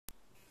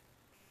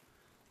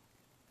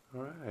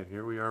All right,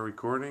 here we are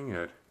recording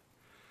at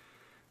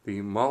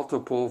the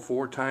multiple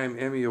four-time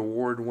Emmy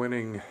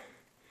Award-winning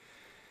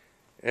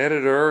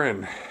editor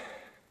and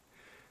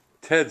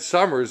Ted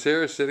Summers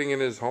here sitting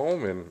in his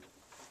home. And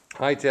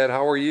hi, Ted,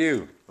 how are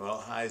you? Well,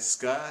 hi,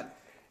 Scott.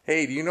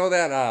 Hey, do you know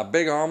that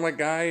big omelet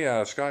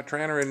guy, Scott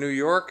Tranter in New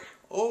York?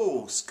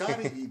 Oh,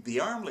 Scotty,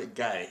 the omelet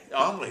guy.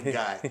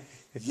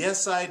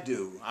 Yes, I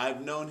do. I've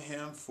known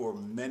him for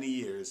many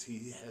years.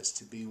 He has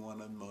to be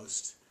one of the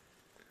most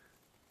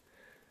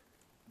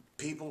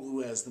people who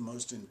has the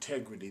most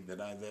integrity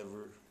that I've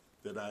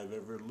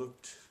ever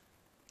looked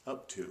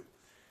up to.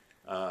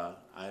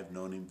 I've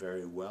known him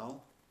very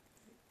well,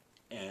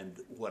 and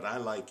what I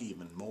like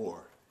even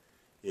more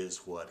is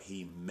what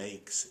he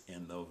makes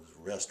in those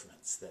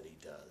restaurants that he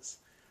does.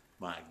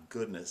 My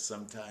goodness,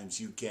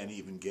 sometimes you can't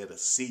even get a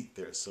seat.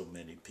 There's so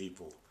many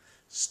people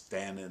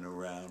standing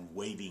around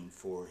waiting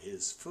for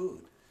his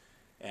food.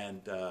 And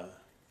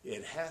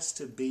it has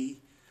to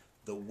be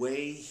the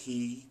way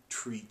he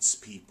treats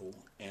people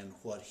and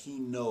what he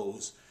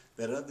knows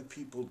that other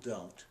people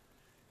don't.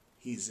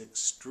 He's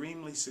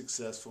extremely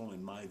successful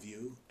in my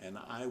view, and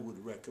I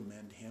would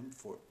recommend him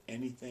for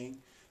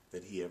anything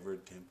that he ever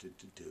attempted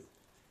to do.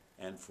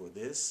 And for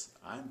this,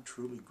 I'm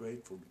truly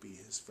grateful to be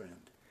his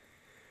friend.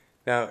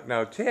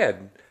 Now,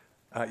 Ted,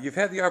 you've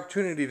had the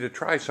opportunity to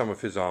try some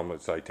of his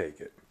omelets, I take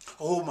it.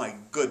 Oh my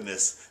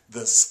goodness,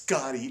 the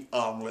Scotty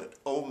omelet.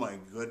 Oh my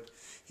good.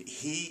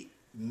 He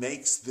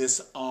makes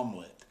this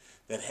omelet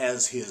that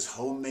has his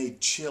homemade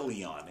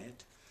chili on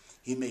it.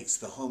 He makes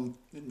the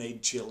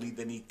homemade chili,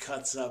 then he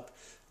cuts up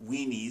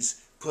weenies,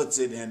 puts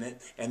it in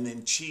it,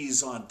 and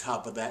cheese on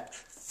top of that,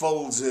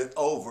 folds it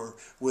over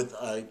with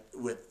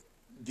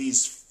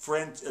these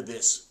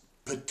this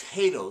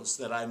potatoes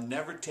that I've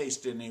never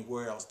tasted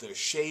anywhere else. They're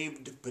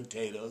shaved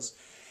potatoes,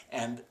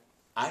 and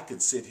I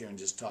could sit here and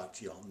just talk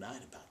to you all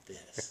night about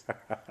this.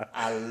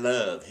 I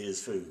love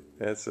his food.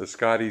 That's a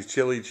Scotty's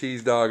chili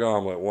cheese dog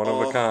omelet, one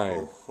of a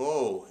kind.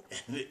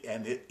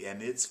 And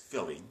it's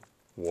filling.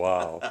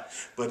 Wow.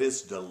 But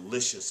it's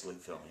deliciously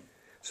filling.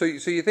 So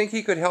you think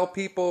he could help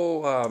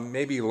people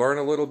maybe learn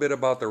a little bit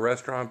about the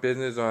restaurant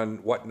business on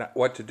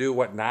what to do,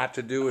 what not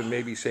to do, and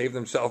maybe save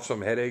themselves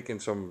some headache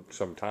and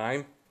some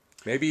time?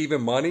 Maybe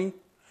even money?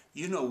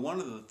 You know, one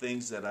of the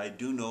things that I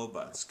do know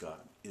about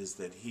Scott is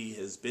that he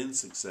has been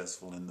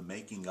successful in the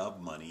making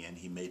of money, and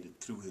he made it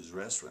through his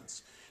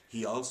restaurants.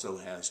 He also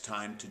has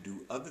time to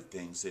do other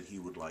things that he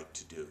would like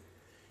to do.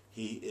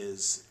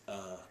 He's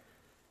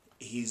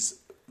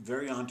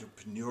very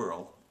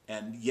entrepreneurial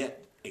and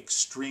yet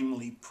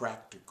extremely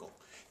practical.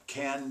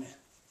 Can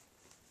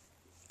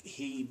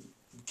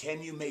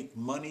you make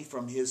money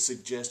from his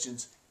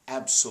suggestions?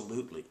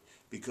 Absolutely,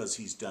 because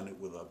he's done it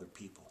with other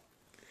people.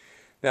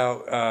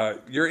 Now,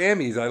 your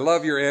Emmys, I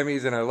love your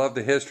Emmys, and I love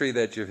the history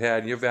that you've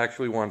had. You've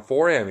actually won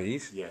 4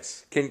 Emmys.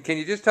 Yes. Can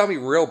you just tell me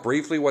real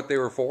briefly what they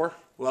were for?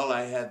 Well,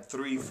 I had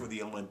 3 for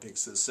the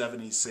Olympics, the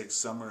 76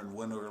 Summer and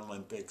Winter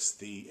Olympics,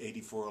 the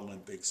 84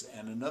 Olympics,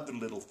 and another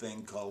little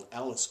thing called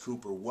Alice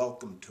Cooper,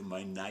 Welcome to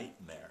My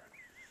Nightmare.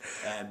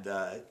 And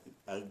a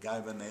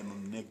guy by the name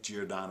of Nick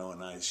Giordano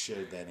and I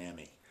shared that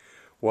Emmy.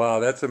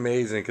 Wow, that's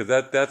amazing, because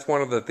that's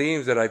one of the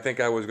themes that I think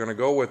I was going to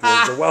go with,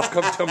 was the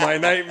Welcome to My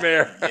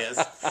Nightmare.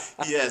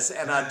 Yes,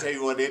 and I'll tell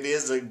you what,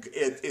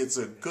 it's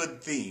a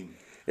good theme.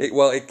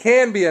 It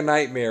can be a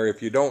nightmare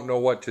if you don't know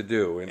what to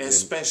do.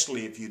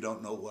 Especially if you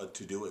don't know what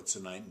to do, it's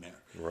a nightmare.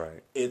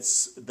 Right.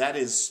 That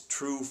is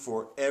true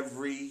for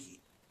every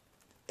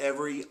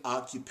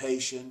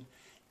occupation,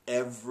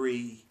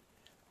 every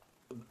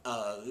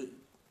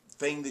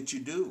thing that you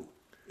do.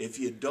 If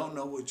you don't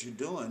know what you're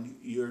doing,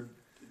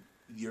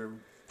 your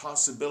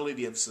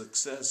possibility of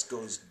success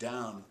goes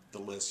down the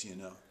less you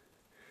know.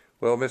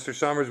 Well, Mr.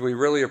 Summers, we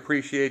really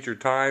appreciate your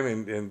time,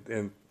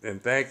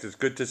 and thanks. It's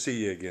good to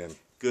see you again.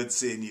 Good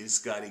seeing you,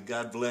 Scotty.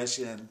 God bless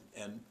you,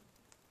 and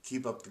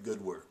keep up the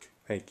good work.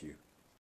 Thank you.